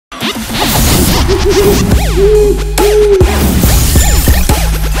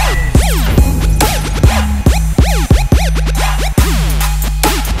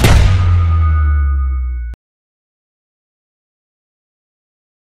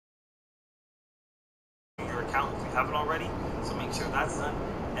Your account if you haven't already, so make sure that's done.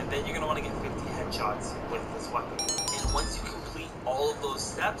 And then you're going to want to get 50 headshots with this weapon. And once you complete all of those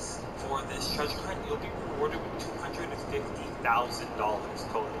steps for this treasure hunt, you'll be rewarded with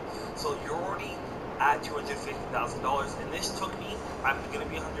 $250,000 total. So you're already at $250,000, and this took me, I'm going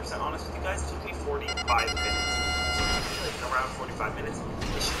to be 100% honest with you guys, it took me 45 minutes. So it took me like around 45 minutes. It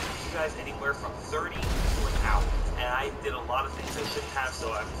should take you guys anywhere from 30 to an hour. And I did a lot of things I shouldn't have,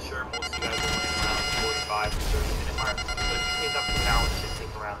 so I'm sure most of you guys will win around 45 to 30 minute mark. But if you take up to an hour, it should take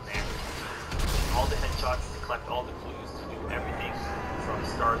around there. All the headshots to collect all the clues, to do everything from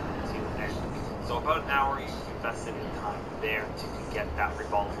start to end. So about an hour you've invested in time there to get that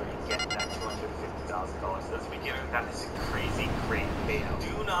revolver and get that $250,000. So as a beginner, that is a crazy great payout.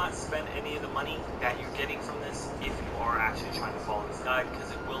 Do not spend any of the money that you're getting from this if you are actually trying to follow this guide,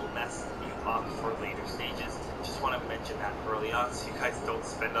 because it will mess you up for later stages. Just want to mention that early on so you guys don't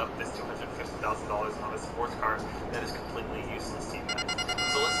spend up this $250,000 on a sports car that is completely useless to you guys.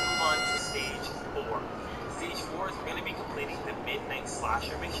 So let's move on to stage 4. Stage 4 is we're going to be completing the Midnight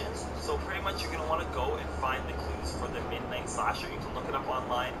Slasher missions. So pretty much you're going to want to go and find the clues for the Midnight Slasher. You can look it up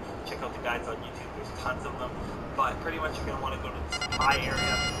online, check out the guides on YouTube, there's tons of them. But pretty much you're going to want to go to this pie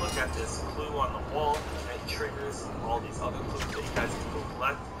area, look at this clue on the wall, and it triggers all these other clues that you guys can go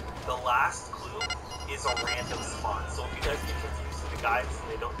collect. The last clue is a random spawn. So if you guys get confused with the guides and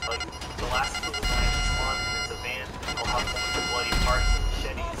they don't tell you, the last clue is a random spawn, and it's a van. It'll have a bunch of bloody parts and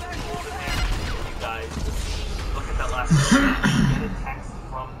machetes and tools in there. You guys look at that last clue, you get a text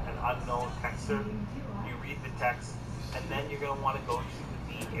from an unknown texter, you read the text, and then you're going to want to go to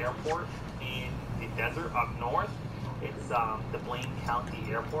the airport in the desert up north. It's the Blaine County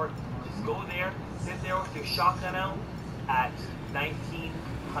Airport. Just go there, sit there with your shotgun out at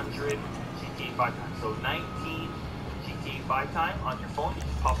 1900 GTA 5 time. So 19 GTA 5 time on your phone. You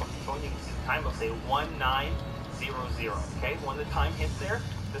just pop up your phone, you can see the time. It'll say 1900. Okay, when the time hits there,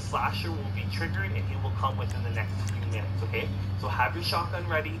 the slasher will be triggered and he will come within the next few minutes. Okay, so have your shotgun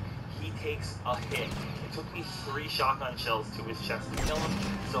ready. He takes a hit. It took me 3 shotgun shells to his chest to kill him,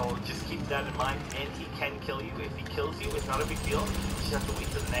 so just keep that in mind. And he can kill you. If he kills you, it's not a big deal. You just have to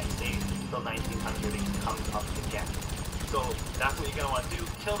wait till the next day till 1900 and he comes up again. So that's what you're going to want to do.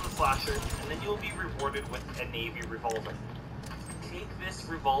 Kill the slasher, and then you'll be rewarded with a Navy revolver. Take this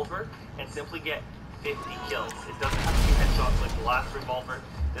revolver and simply get 50 kills. It doesn't have to be headshots like the last revolver.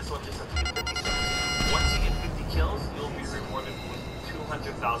 This one just has to get 50 kills. Once you get 50 kills, you'll be rewarded with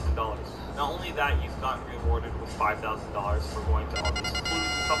 $200,000. Not only that, you've gotten rewarded with $5,000 for going to all these clues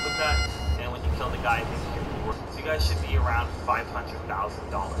and stuff like that. And when you kill the guy, then you get rewarded. So you guys should be around $500,000 in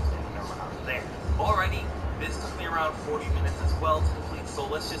and around there. Alrighty. This took me around 40 minutes as well to complete, so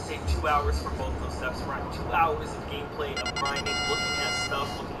let's just say 2 hours for both those steps. Around 2 hours of gameplay, of grinding, looking at stuff,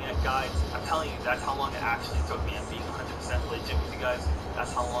 looking at guides. I'm telling you, that's how long it actually took me. I'm being 100% legit with you guys. That's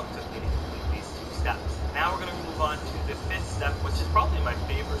how long it took me to complete these 2 steps. Now we're going to move on to the 5th step, which is probably my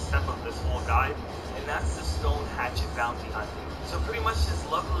favorite step of this whole guide, and that's the stone hatchet bounty hunting. So pretty much this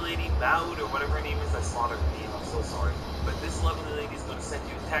lovely lady, Maud, or whatever her name is, I slaughtered her name, I'm so sorry. But this lovely lady is going to send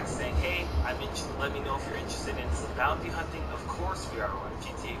you a text saying, hey, let me know if you're interested in some bounty hunting. Of course we are on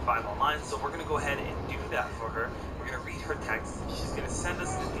GTA 5 Online, so we're going to go ahead and do that for her. We're going to read her text. She's going to send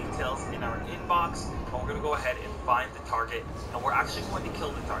us the details in our inbox, and we're going to go ahead and find the target, and we're actually going to kill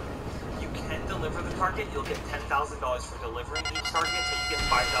the target. You can deliver the target. You'll get $10,000 for delivering each target, but you get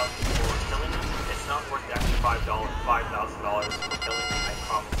 $5,000 for killing them. It's not worth the extra $5,000 for killing them. I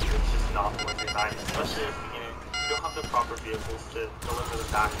promise you, it's just not worth your time, especially if you don't have the proper vehicles to deliver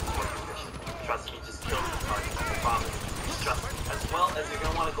them back to your mission. Trust me, just kill the target, I promise. Just trust me. As well as you're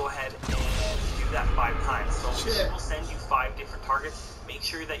going to want to go ahead and do that 5 times. So she will send you 5 different targets. Make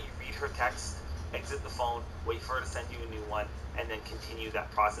sure that you read her text, exit the phone, wait for her to send you a new one, and then continue that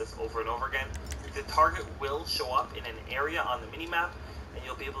process over and over again. The target will show up in an area on the mini-map, and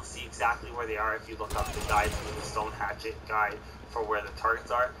you'll be able to see exactly where they are if you look up the guides in the stone hatchet guide for where the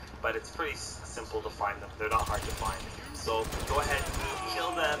targets are, but it's pretty simple to find them. They're not hard to find. So go ahead,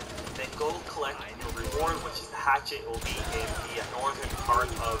 kill them, then go collect your reward, which is the hatchet. It will be in the northern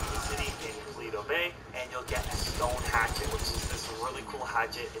part of the city in Toledo Bay, and you'll get a stone hatchet, which is this really cool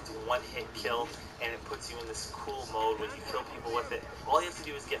hatchet. It's a one-hit kill, and it puts you in this cool mode when you kill people with it. All you have to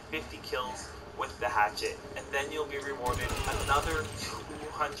do is get 50 kills with the hatchet, and then you'll be rewarded another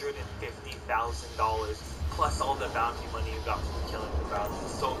 $250,000 plus all the bounty money you got from killing the bounty.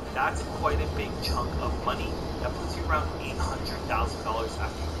 So that's quite a big chunk of money. That puts you around $800,000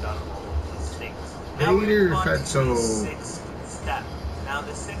 after you've done all of these things. Now we're going to move on to the sixth step. Now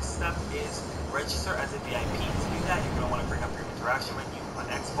the sixth step is register as a VIP. To do that, you're going to want to bring up your interaction menu. On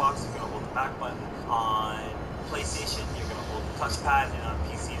Xbox, you're going to hold the back button. On PlayStation, you're going to hold the touchpad, and on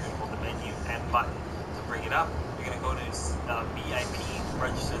PC, you're going to hold the menu and button to bring it up. You're going to go to VIP,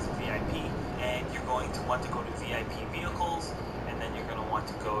 register as a VIP, and you're going to want to go to VIP vehicles, and then you're going to want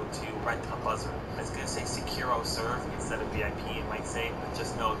to go to rent a buzzer. It's going to say Securo Serve instead of VIP, it might say, but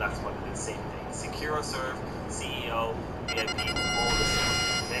just know that's what it is, same thing. Securo Serve, CEO, VIP, all the same,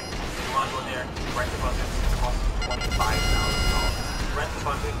 okay? So you want to go there, rent the buzzer, it's going to cost you $25,000. Rent the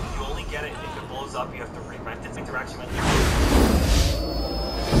buzzer, you only get it if it blows up, you have to re-rent it. Interaction menu.